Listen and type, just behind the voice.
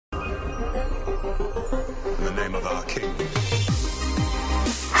name of our king.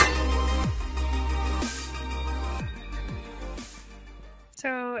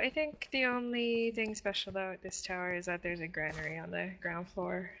 So, I think the only thing special about this tower is that there's a granary on the ground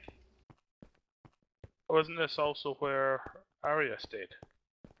floor. Wasn't this also where Arya stayed?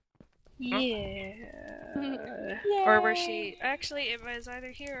 Yeah. Yay. Or where she... Actually, it was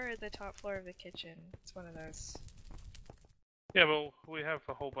either here or the top floor of the kitchen. It's one of those. Yeah, well, we have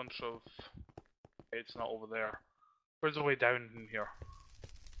a whole bunch of... It's not over there. Where's the way down in here?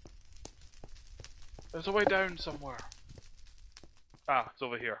 There's a way down somewhere. Ah, it's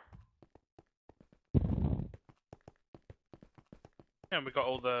over here. Yeah, we got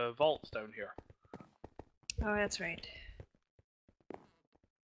all the vaults down here. Oh, that's right.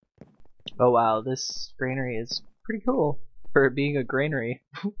 Oh wow, this granary is pretty cool for it being a granary.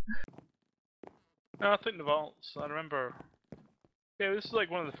 No, I think the vaults, I remember... Yeah, this is like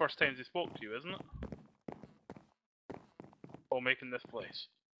one of the first times he spoke to you, isn't it? Oh, making this place.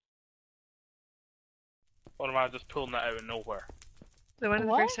 Or am I just pulling that out of nowhere? The one of the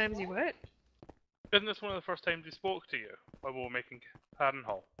What? first times you what? Isn't this one of the first times he spoke to you while we were making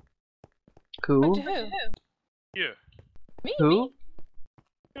Harrenhal? Cool. To who? You? Me? Who?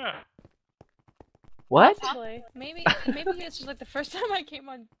 Yeah. What? Possibly. Maybe it's just like the first time I came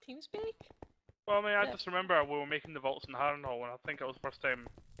on TeamSpeak? Well, I mean, I Yeah. just remember we were making the vaults in Harrenhal, and I think it was the first time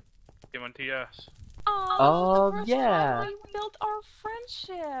I came on TS. Oh, this is the first yeah. time we built our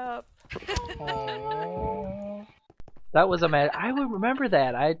friendship. That was I would remember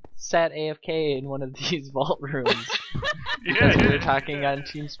that. I sat AFK in one of these vault rooms because we were talking on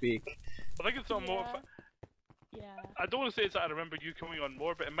TeamSpeak. I think it's on more. Yeah. I don't want to say it's that I remember you coming on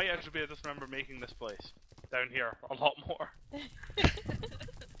more, but it might actually be I just remember making this place down here a lot more.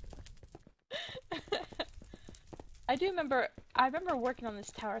 I remember working on this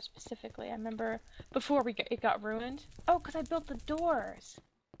tower specifically. I remember before it got ruined. Oh, because I built the doors.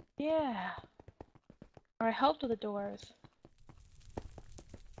 Yeah. Or I helped with the doors.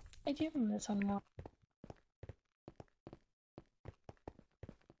 I do remember this one more.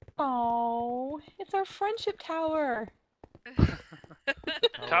 Oh, it's our friendship tower.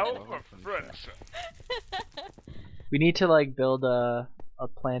 Tower of Friendship. We need to like build a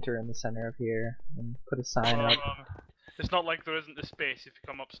planter in the center of here and put a sign up. It's not like there isn't the space if you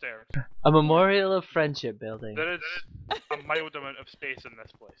come upstairs. A memorial of friendship building. There is a mild amount of space in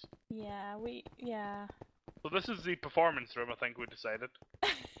this place. Yeah. So this is the performance room, I think we decided.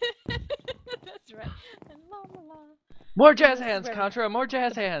 That's right. And la la la. More jazz This is hands, where- Contra. More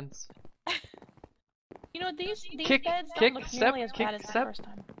jazz hands. You know, these Kick, beds don't kick, look step, nearly as kick, bad as the step. first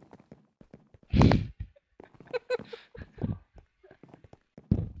time.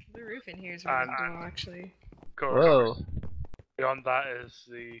 The roof in here is really And- cool, actually. Of course. Whoa. Beyond that is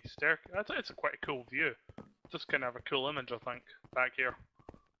the staircase. I think it's quite a cool view. Just kind of a cool image, I think, back here.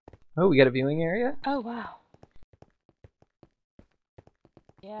 Oh, we got a viewing area? Oh wow.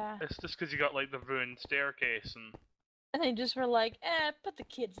 Yeah. It's just because you got like the ruined staircase and And they just were like, put the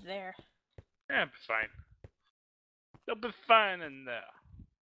kids there. yeah, it'll be fine. They'll be fine in there.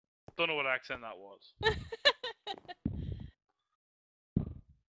 Don't know what accent that was.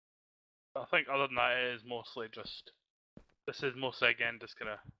 I think other than that, it is mostly just. This is mostly again just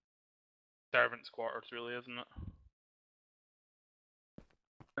kind of servants' quarters, really, isn't it?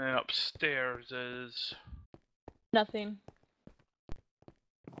 And upstairs is. Nothing.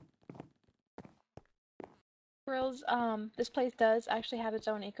 Grills, this place does actually have its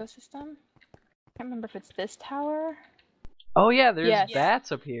own ecosystem. I can't remember if it's this tower. Oh yeah, there's Yes.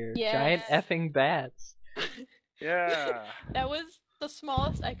 bats up here. Yes. Giant effing bats. Yeah. That was the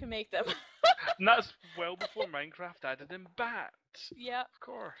smallest I could make them. And that's well before Minecraft added in bats. Yep. Of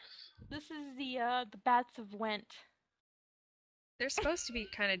course. This is the bats of Went. They're supposed to be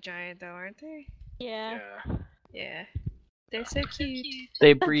kind of giant, though, aren't they? Yeah. Yeah. Yeah. They're so cute.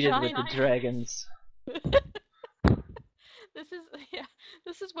 They breeded with the giant dragons.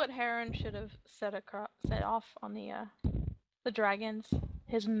 This is what Harren should have set off on the dragons.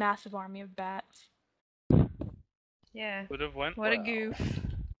 His massive army of bats. Yeah. Would have went What a well. goof.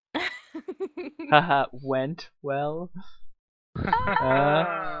 Haha, went well.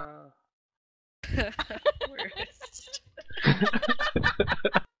 Worst.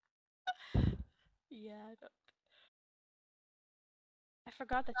 Yeah, I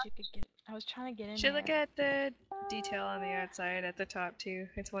forgot that you could get. I was trying to get in. Should look there. at the detail on the outside at the top, too.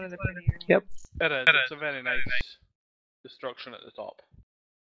 It's one of the prettier Yep. ones. It is. It's a very nice destruction at the top.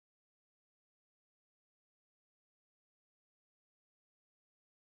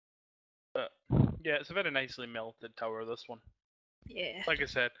 But, yeah, it's a very nicely melted tower, this one. Yeah. Like I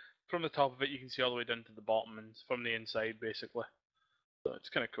said, from the top of it, you can see all the way down to the bottom, and from the inside, basically. So it's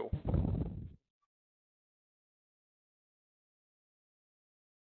kind of cool.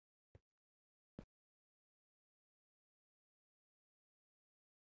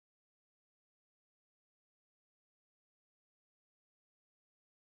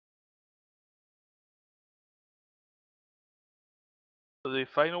 So the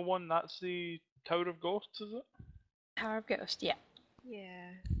final one, that's the Tower of Ghosts, is it? Tower of Ghost, yeah. Yeah.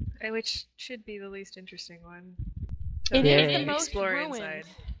 Which should be the least interesting one. It Yeah. is the most explore ruined. inside.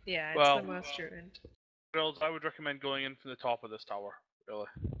 Yeah, it's Well, the most ruined. Girls, I would recommend going in from the top of this tower, really.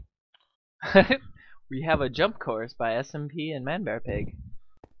 We have a jump course by SMP and Manbear Pig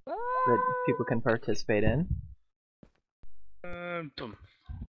that people can participate in. Dum.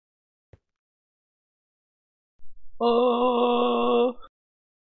 Oh!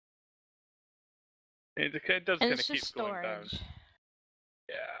 It does And kind it's of keep just going down. storage.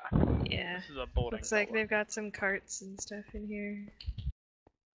 Yeah. Yeah. This is a boring Looks like tower. they've got some carts and stuff in here.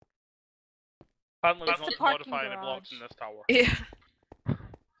 Apparently It's we've the not parking modify any blocks garage. in this tower. Yeah.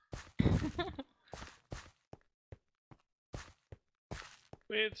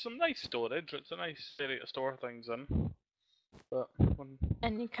 It's some nice storage. It's a nice area to store things in. But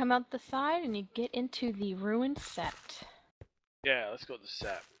And you come out the side and you get into the ruined sept. yeah, let's go to the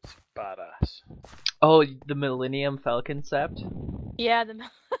set. It's badass. Oh, the Millennium Falcon Sept? Yeah,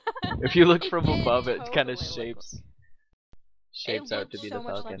 If you look It from did above, it kind of totally look- shapes it out to looked be so the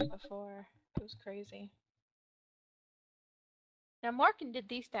much Falcon. like it before. It was crazy. Now Markin did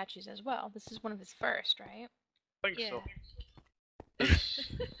these statues as well. This is one of his first, right? I think Yeah. so.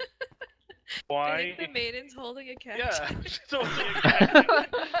 It's- I Why? think the maiden's holding a cat. Yeah, she's holding a cat.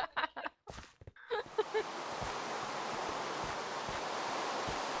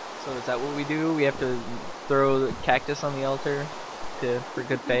 So is that what we do? We have to throw the cactus on the altar for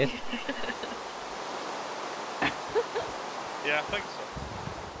good faith? Yeah, I think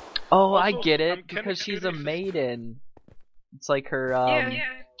so. Oh, I Also, get I'm it, kinda because she's a curious as- maiden. It's like her Yeah,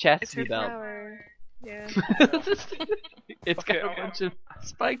 it's chastity her belt. flower. Yeah. It's Okay, got a bunch of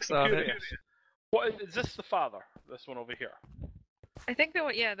spikes I'm on it. curious. What is this? The father? This one over here. I think the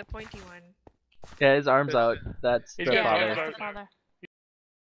one, yeah, the pointy one. Yeah, his arms out. That's He's the got Yeah, arms father. that's out. the father.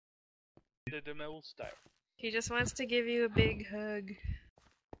 Did the mill style. He just wants to give you a big hug.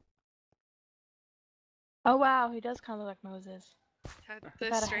 Oh wow, he does kind of look like Moses. The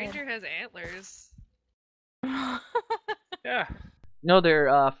Without a stranger has antlers. Yeah. No, they're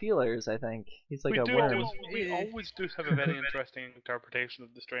feelers, I think. He's like we a do worm. always do have a very interesting interpretation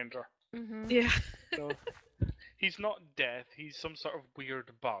of the stranger. Mhm. Yeah. So he's not death, he's some sort of weird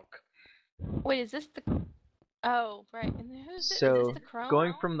bug. Wait, is this the? Oh, right. And who's it? Is So, this the crone?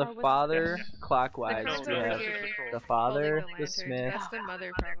 going from the Or was it father Yes. clockwise, The crone's we over have here. the Holding father, the the lantern. smith, That's the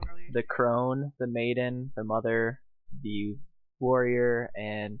mother, probably. the crone, the maiden, the mother, the warrior,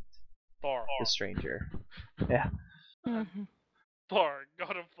 and Thor. the stranger. Yeah. Mhm. Thor,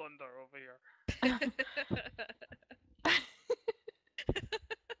 God of Thunder over here.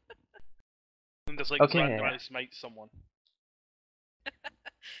 And just like Okay. randomly smite someone.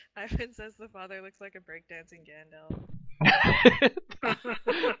 Ivan says the father looks like a breakdancing Gandalf.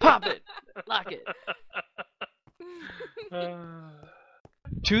 Pop it! Lock it!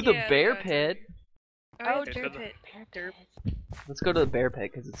 To the Yeah, bear that's pit! Oh, Oh, yeah, to dirt the- pit. Bear pit. Let's go to the bear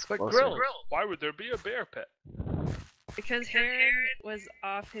pit because it's But closer. Grill, why would there be a bear pit? Because Harren was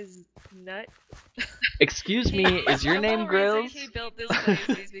off his nut. Excuse me, is your The name whole Grills? reason he built this place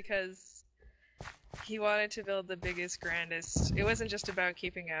is because he wanted to build the biggest, grandest. It wasn't just about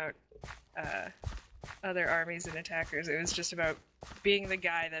keeping out other armies and attackers. It was just about being the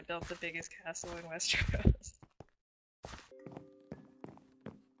guy that built the biggest castle in Westeros.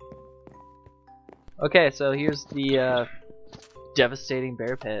 Okay, so here's the devastating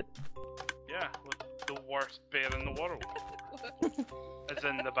bear pit. Yeah, with the worst bear in the world. As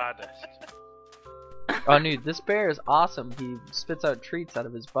in the baddest. Oh, dude, this bear is awesome. He spits out treats out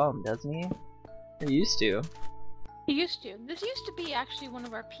of his bum, doesn't he? He used to. He used to. This used to be actually one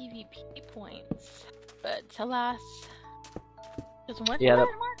of our PvP points, but alas, doesn't work Yeah,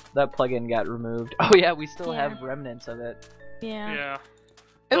 anymore. that plugin got removed. Oh yeah, we still Yeah. have remnants of it. Yeah. Yeah.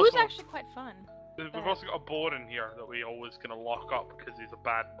 It was Also- actually quite fun. We've also got a boar in here that we always gonna lock up because he's a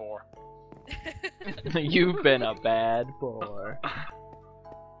bad boar. You've been a bad boy.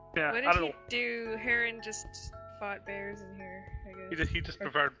 Yeah, What I did don't he know. do? Harren just fought bears in here, I guess. He just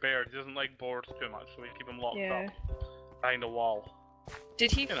preferred bears. He doesn't like boars too much, so we keep him locked Yeah. up behind a wall.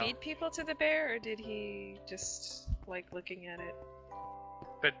 Did he You know. feed people to the bear, or did he just like looking at it?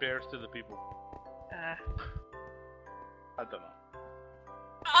 Fed bears to the people. Ah. I don't know.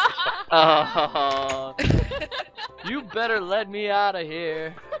 Ah! Oh, you better let me out of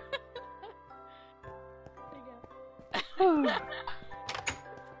here.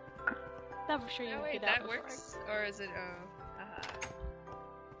 That for sure you Oh would wait, get out that before works? Or is it,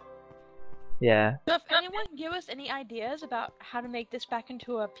 Yeah. So if anyone can give us any ideas about how to make this back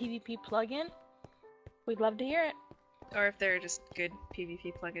into a PvP plugin, we'd love to hear it. Or if there are just good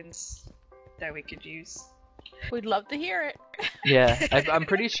PvP plugins that we could use. We'd love to hear it. Yeah, I'm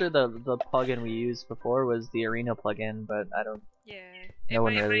pretty sure the plugin we used before was the arena plugin, but I don't. Yeah, No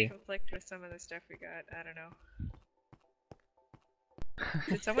one it really- might conflict with some of the stuff we got. I don't know.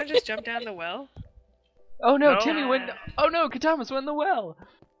 Did someone just jump down the well? Oh no, No. Timmy went. Oh no, Katama's went in the well.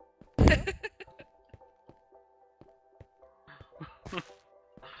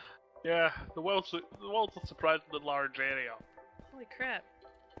 Yeah, the world's a surprisingly large area. Holy crap.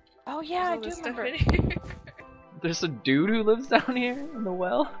 Oh yeah, I There's do all this remember. stuff in here. There's a dude who lives down here in the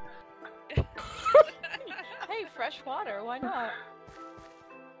well. Hey, fresh water, why not?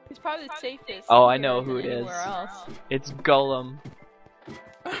 He's probably the safest. Oh, I here know than who it is. anywhere else. It's Gollum.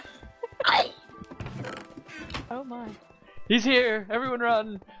 Oh my. He's here! Everyone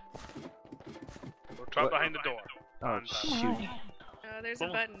run! We're trapped What? behind the door. Oh And, shoot! My. Oh, there's a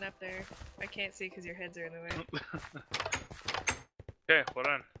button up there. I can't see because your heads are in the way. Okay,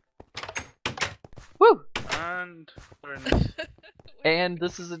 we're in. Woo! And we're in this. And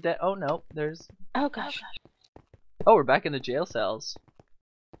this is a oh no, there's. Oh gosh. Oh, we're back in the jail cells.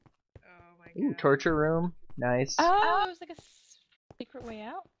 Oh my Ooh, god. torture room. Nice. Oh, it was like a secret way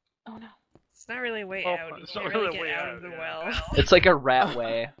out? Oh no. It's not really a way Oh, out. You it's can't not really really a get way out out, of the yeah. well. It's like a rat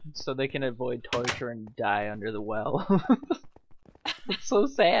way, so they can avoid torture and die under the well. It's so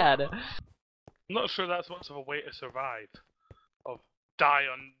sad. I'm not sure that's much of a way to survive. Of die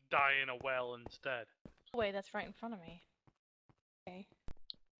in a well instead. Wait, that's right in front of me. Okay.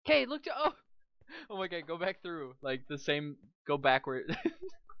 Okay, look to oh my god, go back through like the same. Go backward.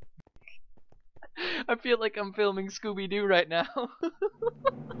 I feel like I'm filming Scooby Doo right now.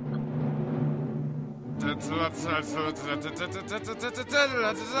 The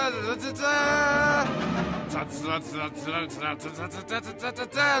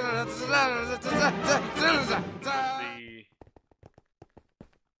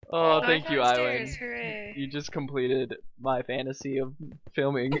Oh, thank you, Iwan. Downstairs, hooray. You just completed my fantasy of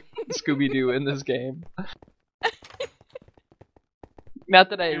filming Scooby Doo in this game. Not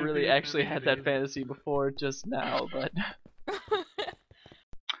that I really actually had that fantasy before just now, but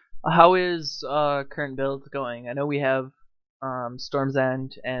how is current build going? I know we have Storm's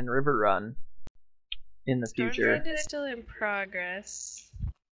End and River Run in the future. Storm's End is still in progress.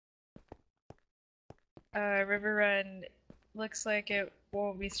 River Run looks like it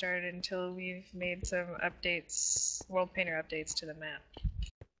won't be started until we've made some updates, World Painter updates to the map.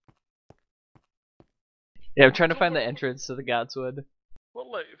 Yeah, I'm trying to find the entrance to the Godswood. well,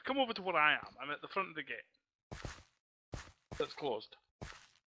 look, come over to where I am. I'm at the front of the gate. That's closed.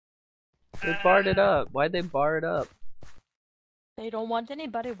 They barred it up. Why'd they bar it up? They don't want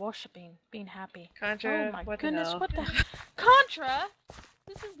anybody worshipping, being happy. Contra, Oh my what goodness, the hell? what the Contra?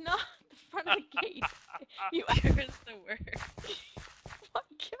 This is not the front of the gate. You You're the worst.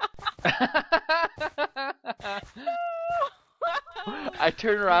 I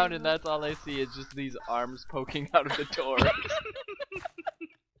turn around and that's all I see is just these arms poking out of the door.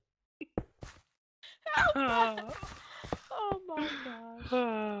 Oh my gosh.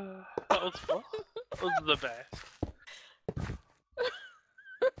 That was fun. That was the best.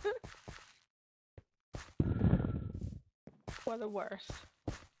 Or the worst.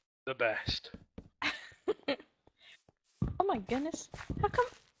 The best. Oh my goodness. How come?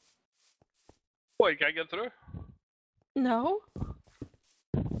 What, you can't get through? No.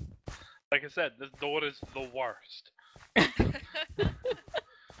 Like I said, this door is the worst. I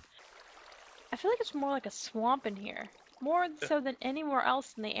feel like it's more like a swamp in here. More so than anywhere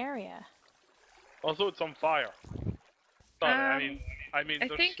else in the area. Also, it's on fire. Sorry, I mean, I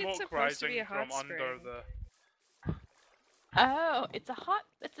there's think it's smoke supposed to be rising a hot from under spring. the. Oh, it's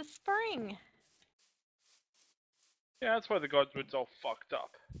a spring. Yeah, that's why the Godswood's all fucked up.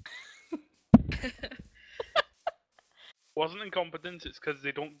 Wasn't incompetence, it's because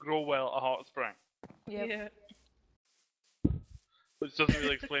they don't grow well at a hot spring. Yep. Yeah. Which doesn't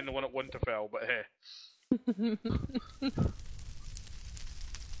really explain the one at Winterfell, but hey.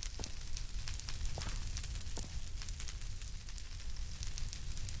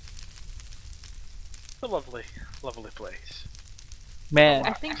 It's a lovely, lovely place. Man,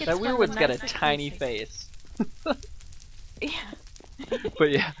 I think it's that one of weirwood's the got a nicest tiny places. face. Yeah.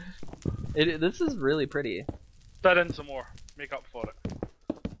 But yeah, this is really pretty. Add in some more. Make up for it.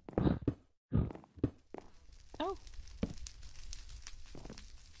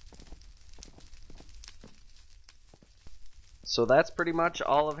 So that's pretty much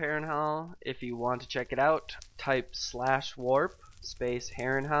all of Harrenhal. If you want to check it out, type /warp space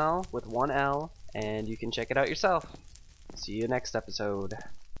Harrenhal with 1 L, and you can check it out yourself. See you next episode.